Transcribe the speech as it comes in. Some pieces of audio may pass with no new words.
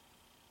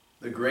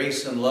The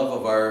grace and love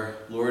of our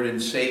Lord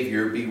and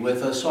Savior be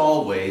with us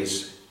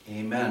always.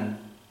 Amen.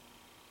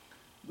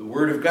 The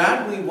Word of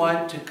God we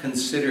want to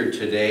consider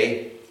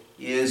today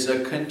is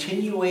a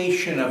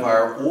continuation of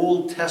our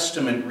Old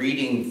Testament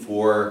reading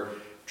for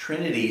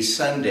Trinity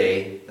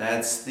Sunday.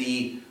 That's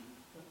the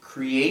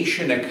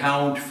creation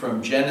account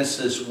from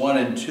Genesis 1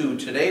 and 2.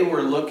 Today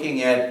we're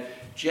looking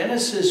at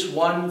Genesis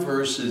 1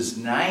 verses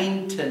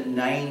 9 to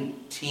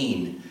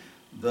 19,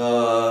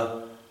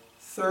 the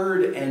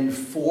third and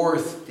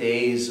fourth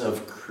days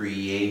of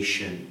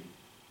creation.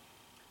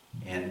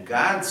 And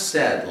God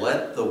said,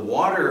 "Let the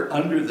water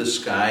under the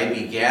sky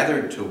be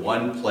gathered to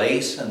one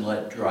place, and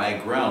let dry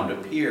ground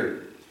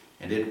appear."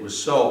 And it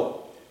was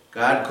so.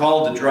 God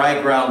called the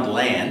dry ground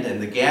land,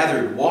 and the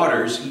gathered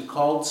waters he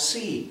called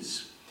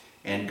seas.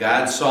 And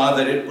God saw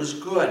that it was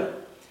good.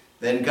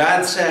 Then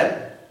God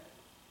said,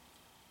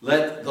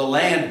 "Let the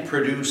land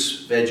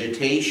produce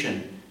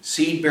vegetation,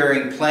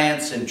 seed-bearing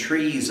plants and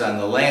trees on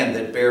the land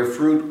that bear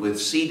fruit with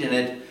seed in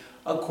it,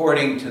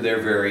 according to their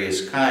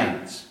various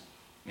kinds."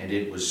 And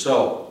it was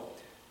so.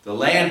 The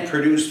land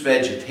produced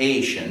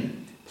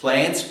vegetation,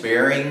 plants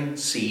bearing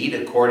seed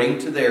according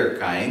to their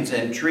kinds,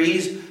 and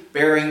trees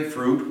bearing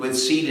fruit with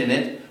seed in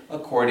it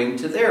according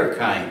to their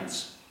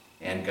kinds.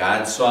 And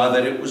God saw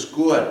that it was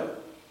good.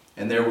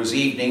 And there was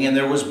evening and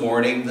there was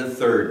morning the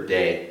third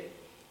day.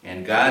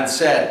 And God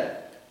said,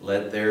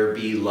 "Let there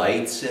be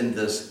lights in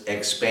the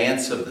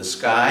expanse of the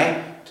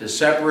sky to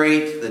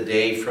separate the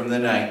day from the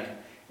night,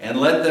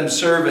 and let them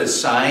serve as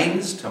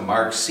signs to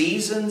mark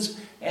seasons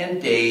and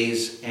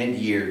days and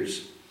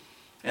years.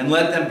 And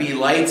let them be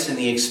lights in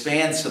the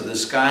expanse of the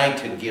sky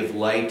to give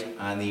light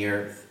on the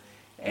earth."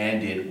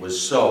 And it was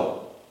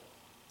so.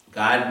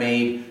 God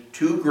made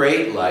two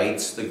great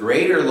lights, the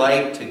greater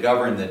light to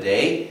govern the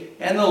day,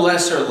 and the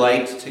lesser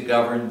light to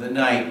govern the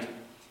night.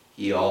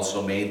 He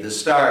also made the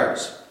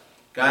stars.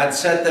 God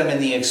set them in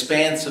the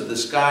expanse of the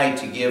sky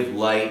to give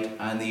light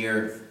on the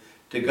earth,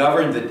 to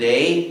govern the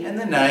day and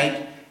the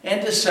night,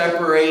 and to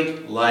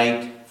separate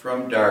light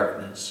from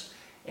darkness.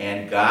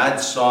 And God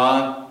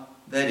saw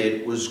that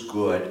it was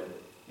good.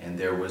 And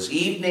there was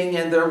evening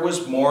and there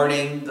was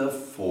morning the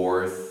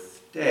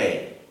fourth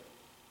day.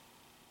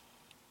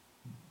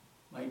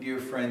 My dear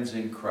friends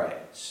in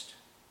Christ,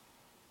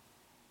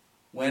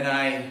 when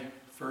I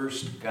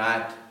first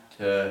got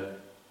to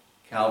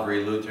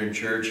Calvary Lutheran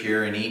Church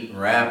here in Eaton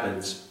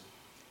Rapids,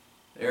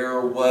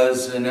 there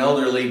was an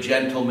elderly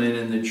gentleman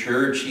in the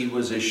church. He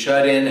was a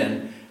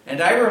shut-in,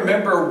 and I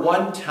remember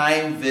one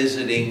time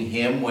visiting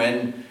him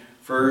when,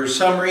 for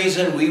some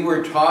reason, we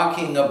were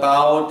talking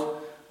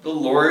about the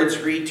Lord's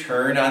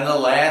return on the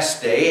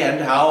last day,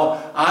 and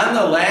how on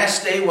the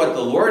last day what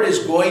the Lord is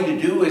going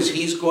to do is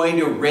he's going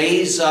to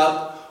raise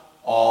up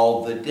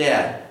all the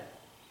dead.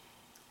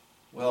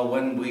 Well,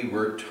 when we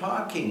were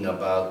talking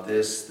about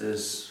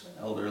this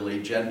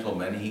elderly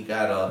gentleman, he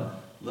got a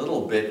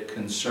little bit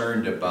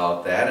concerned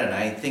about that, and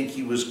I think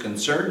he was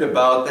concerned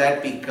about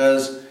that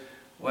because,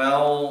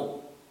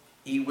 well,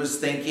 he was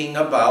thinking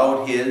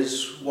about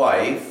his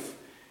wife.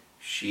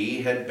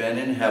 She had been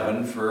in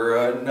heaven for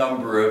a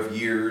number of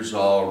years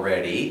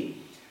already,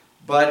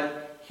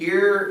 but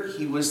here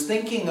he was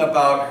thinking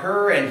about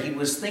her, and he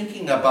was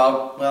thinking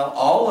about, well,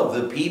 all of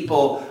the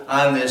people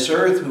on this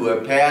earth who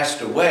have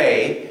passed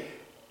away,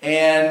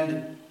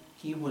 and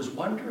he was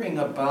wondering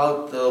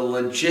about the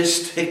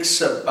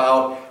logistics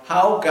about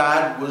how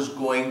God was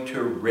going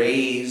to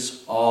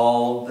raise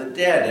all the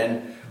dead.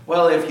 And,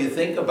 well, if you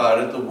think about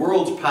it, the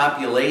world's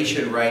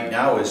population right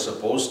now is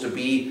supposed to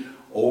be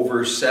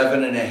over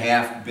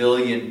 7.5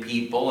 billion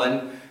people.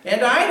 And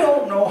I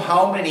don't know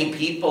how many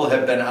people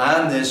have been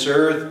on this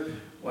earth,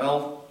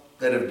 well,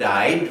 that have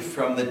died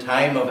from the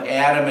time of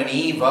Adam and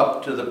Eve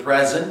up to the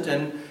present.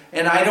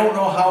 And I don't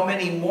know how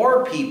many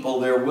more people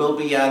there will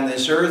be on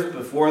this earth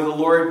before the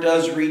Lord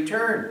does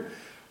return.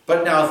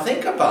 But now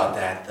think about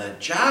that. The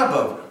job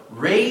of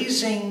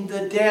raising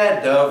the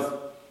dead, of,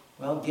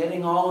 well,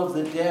 getting all of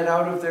the dead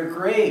out of their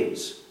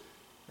graves.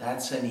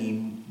 That's an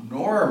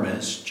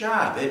enormous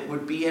job. It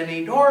would be an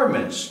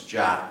enormous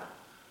job.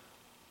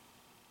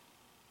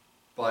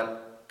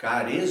 But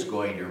God is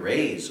going to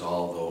raise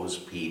all those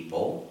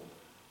people.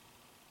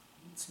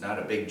 It's not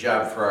a big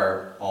job for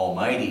our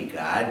Almighty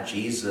God.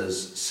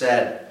 Jesus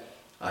said,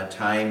 "A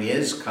time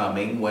is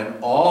coming when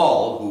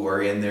all who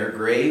are in their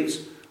graves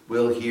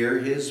will hear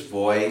his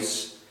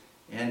voice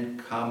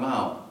and come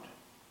out."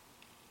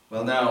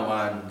 Well,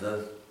 now,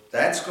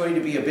 that's going to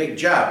be a big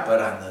job,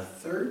 but on the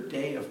third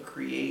day of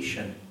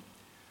creation,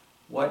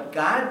 what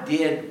God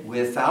did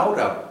without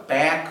a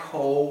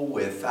backhoe,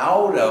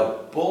 without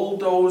a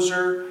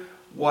bulldozer,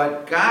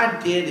 what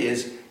God did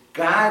is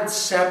God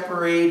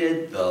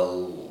separated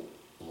the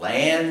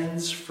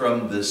lands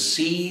from the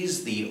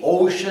seas, the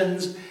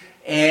oceans,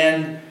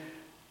 and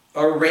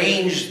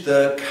arranged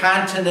the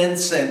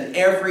continents and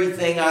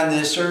everything on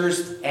this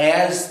earth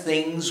as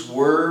things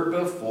were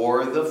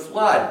before the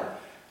flood.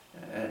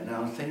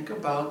 Now think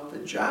about the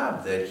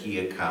job that he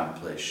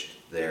accomplished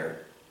there.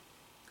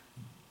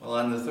 Well,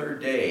 on the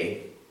third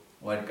day,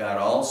 what God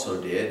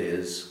also did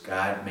is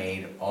God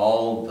made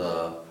all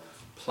the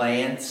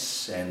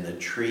plants and the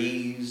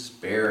trees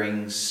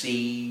bearing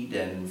seed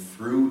and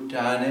fruit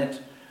on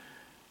it,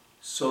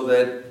 so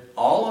that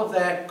all of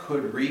that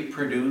could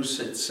reproduce,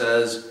 it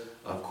says,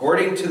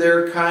 according to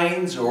their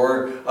kinds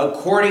or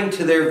according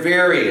to their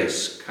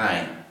various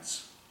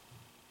kinds.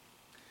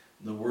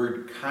 The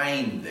word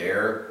kind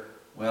there,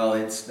 well,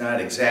 it's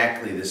not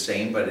exactly the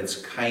same, but it's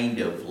kind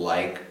of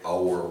like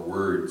our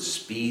word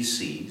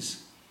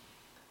species.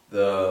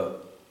 The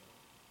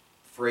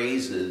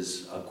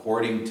phrases,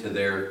 according to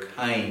their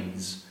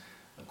kinds,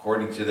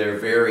 according to their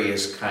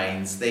various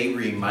kinds, they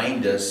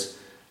remind us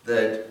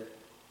that,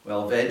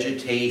 well,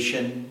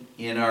 vegetation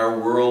in our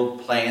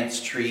world,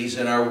 plants, trees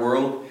in our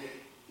world,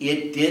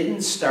 it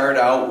didn't start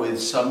out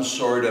with some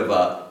sort of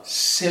a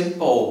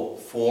simple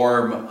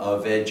form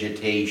of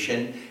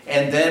vegetation,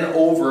 and then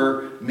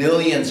over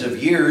millions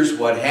of years,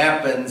 what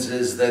happens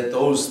is that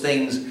those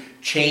things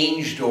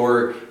changed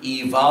or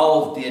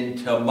evolved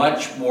into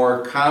much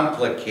more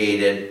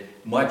complicated,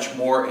 much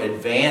more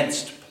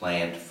advanced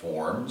plant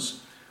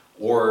forms,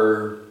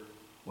 or,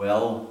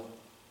 well,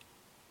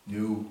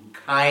 new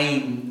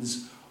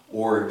kinds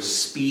or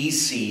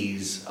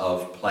species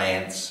of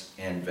plants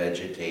and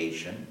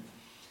vegetation.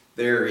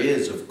 There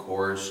is, of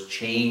course,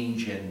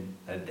 change and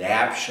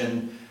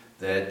adaptation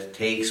that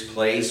takes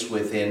place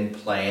within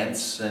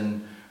plants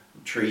and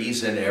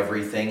trees and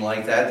everything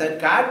like that,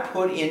 that God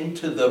put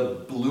into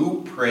the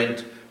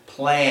blueprint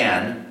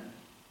plan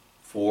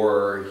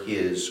for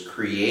His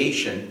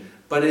creation,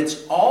 but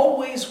it's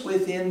always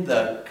within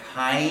the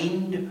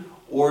kind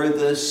or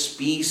the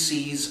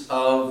species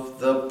of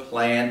the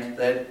plant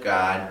that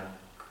God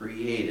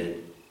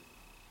created.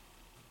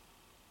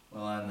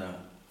 Well, on the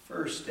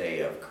first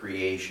day of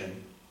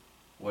creation,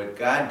 what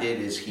God did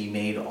is He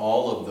made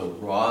all of the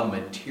raw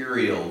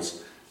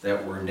materials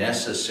that were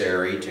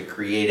necessary to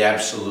create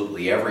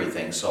absolutely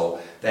everything. So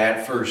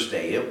that first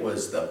day, it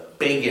was the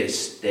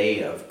biggest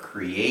day of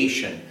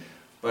creation.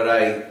 But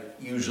I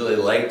usually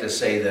like to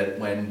say that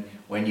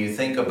when you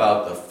think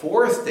about the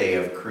fourth day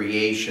of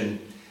creation,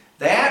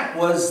 that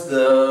was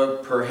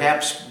the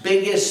perhaps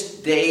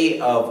biggest day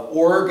of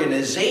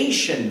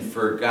organization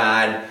for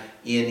God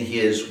in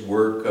His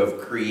work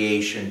of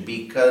creation,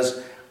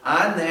 because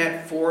on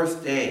that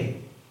fourth day,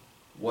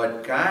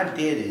 what God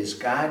did is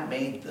God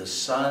made the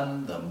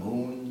sun, the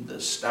moon, the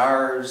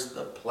stars,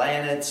 the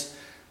planets,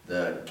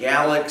 the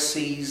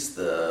galaxies,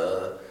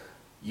 the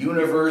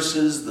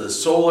universes, the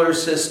solar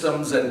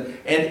systems, and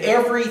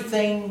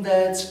everything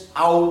that's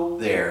out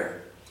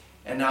there.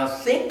 And now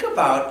think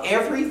about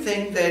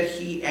everything that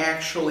He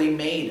actually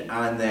made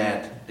on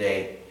that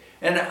day.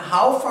 And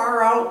how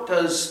far out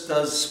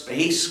does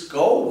space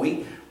go?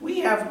 We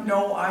have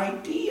no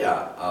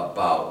idea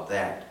about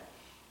that.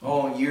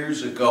 Oh,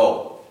 years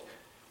ago,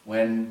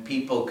 when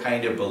people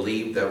kind of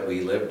believed that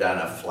we lived on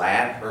a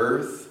flat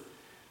earth,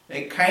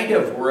 they kind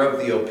of were of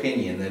the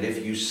opinion that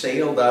if you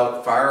sailed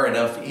out far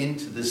enough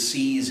into the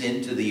seas,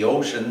 into the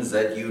oceans,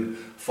 that you'd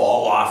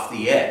fall off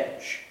the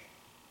edge.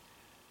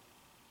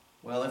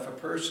 Well, if a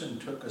person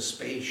took a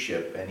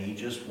spaceship and he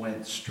just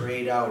went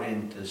straight out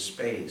into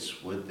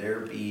space, would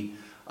there be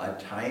a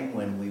time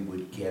when we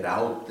would get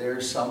out there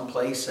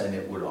someplace and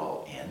it would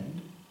all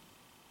end?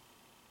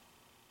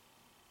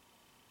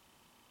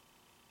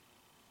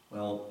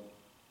 Well,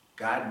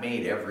 God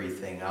made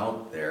everything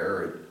out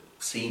there. It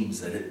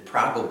seems that it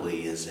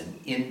probably is an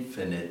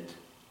infinite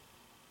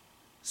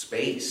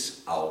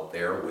space out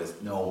there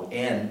with no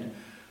end.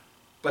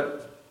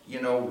 But you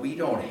know, we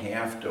don't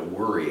have to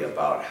worry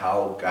about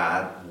how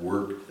God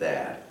worked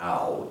that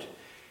out.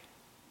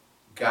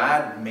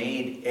 God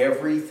made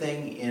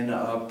everything in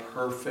a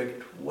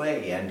perfect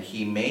way, and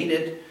He made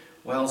it,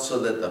 well, so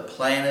that the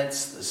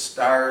planets, the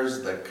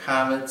stars, the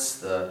comets,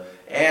 the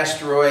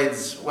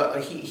asteroids,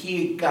 well,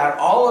 he got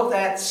all of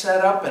that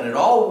set up, and it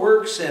all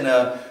works in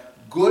a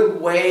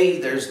good way.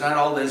 There's not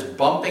all this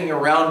bumping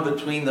around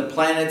between the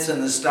planets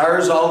and the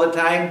stars all the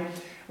time.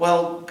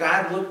 Well,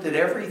 God looked at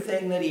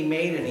everything that He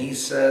made and He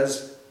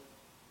says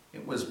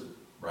it was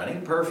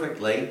running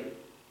perfectly.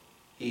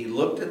 He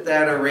looked at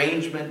that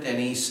arrangement and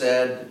He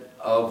said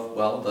of,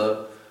 well,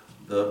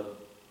 the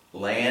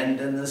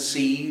land and the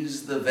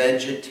seas, the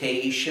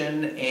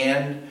vegetation,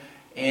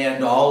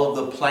 and all of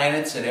the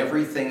planets and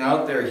everything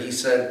out there, He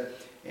said,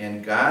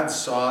 and God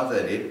saw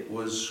that it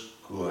was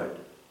good.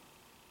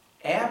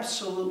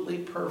 Absolutely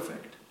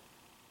perfect.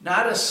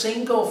 Not a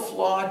single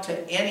flaw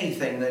to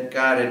anything that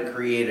God had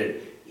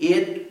created.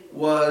 It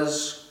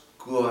was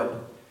good.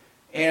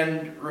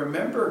 And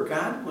remember,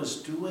 God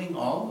was doing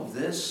all of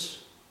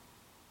this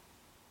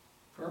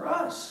for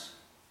us.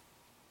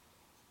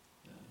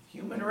 The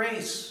human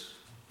race,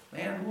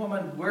 man,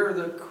 woman, we're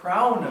the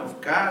crown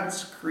of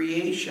God's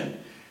creation.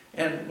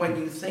 And when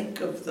you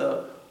think of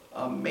the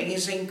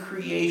amazing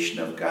creation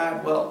of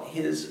God, well,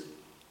 His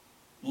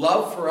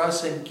love for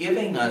us and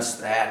giving us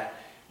that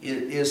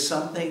is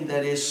something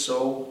that is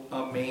so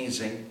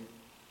amazing.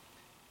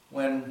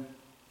 When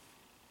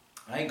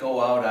I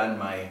go out on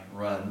my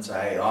runs,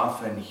 I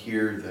often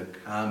hear the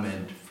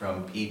comment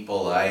from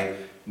people I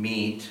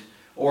meet,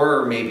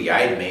 or maybe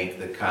I'd make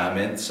the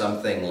comment,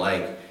 something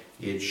like,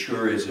 "It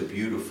sure is a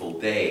beautiful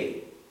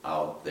day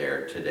out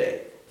there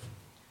today."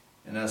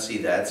 And now see,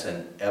 that's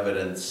an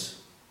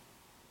evidence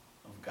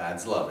of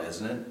God's love,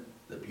 isn't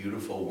it? The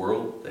beautiful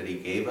world that He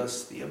gave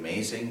us, the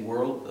amazing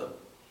world, the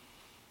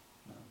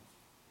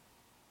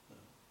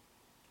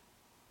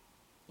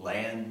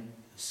land,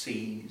 the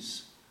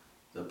seas,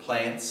 the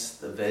plants,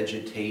 the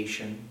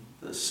vegetation,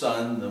 the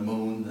sun, the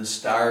moon, the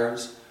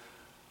stars.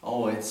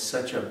 Oh, it's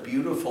such a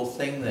beautiful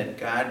thing that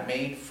God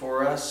made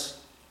for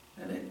us,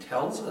 and it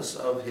tells us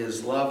of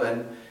His love.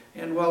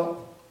 And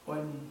well,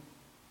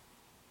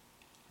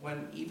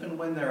 even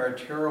when there are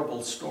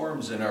terrible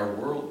storms in our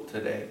world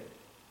today,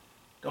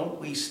 don't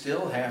we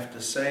still have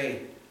to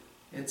say,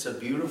 it's a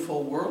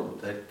beautiful world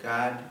that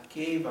God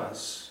gave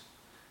us?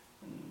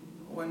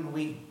 When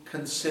we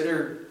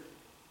consider,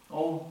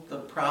 the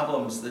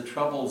problems, the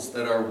troubles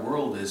that our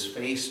world is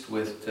faced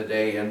with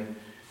today, and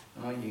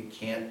you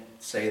can't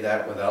say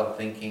that without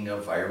thinking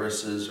of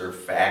viruses or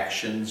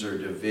factions or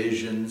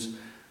divisions,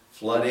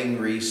 flooding,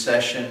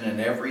 recession, and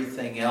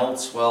everything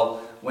else.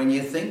 Well, when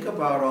you think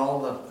about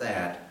all of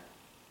that,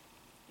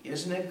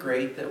 isn't it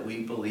great that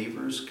we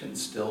believers can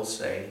still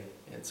say,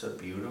 it's a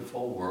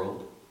beautiful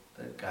world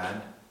that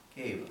God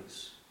gave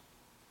us?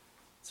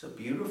 It's a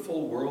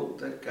beautiful world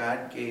that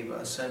God gave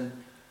us.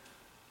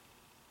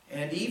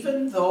 And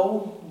even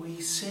though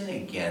we sin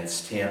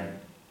against Him,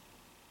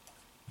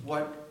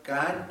 what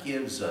God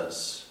gives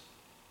us,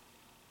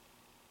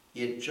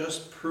 it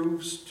just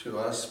proves to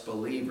us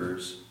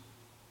believers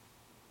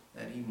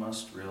that He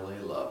must really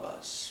love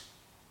us.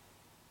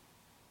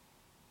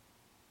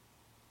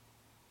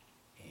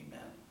 Amen.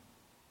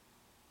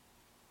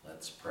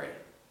 Let's pray.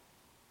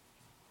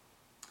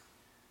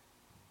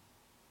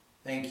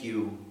 Thank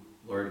you,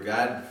 Lord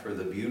God, for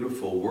the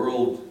beautiful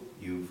world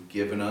You've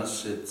given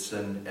us. It's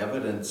an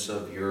evidence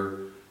of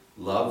Your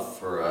love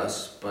for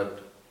us,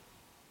 but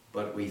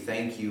we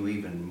thank You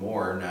even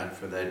more, not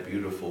for that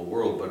beautiful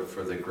world, but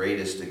for the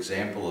greatest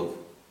example of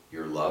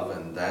Your love,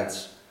 and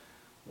that's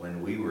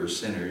when we were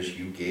sinners,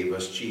 You gave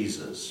us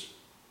Jesus.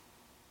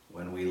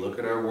 When we look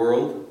at our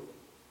world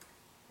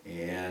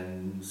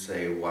and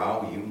say,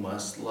 wow, You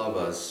must love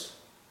us,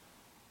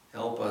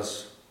 help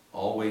us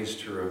always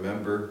to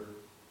remember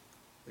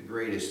the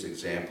greatest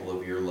example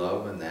of Your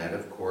love, and that,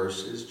 of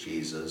course, is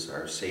Jesus,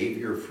 our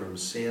Savior from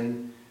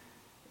sin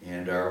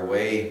and our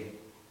way,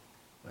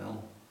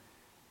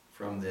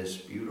 from this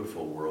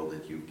beautiful world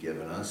that You've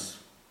given us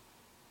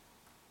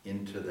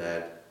into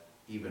that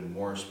even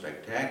more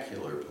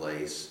spectacular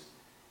place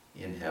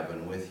in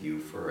heaven with You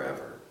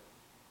forever.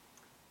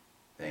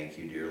 Thank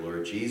You, dear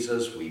Lord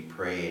Jesus. We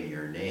pray in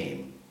Your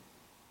name.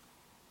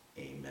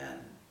 Amen.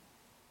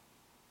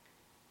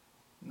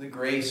 The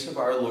grace of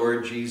our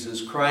Lord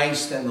Jesus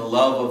Christ and the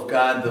love of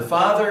God the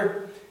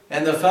Father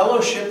and the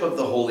fellowship of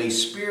the Holy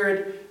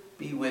Spirit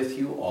be with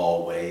you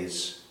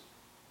always.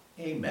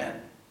 Amen.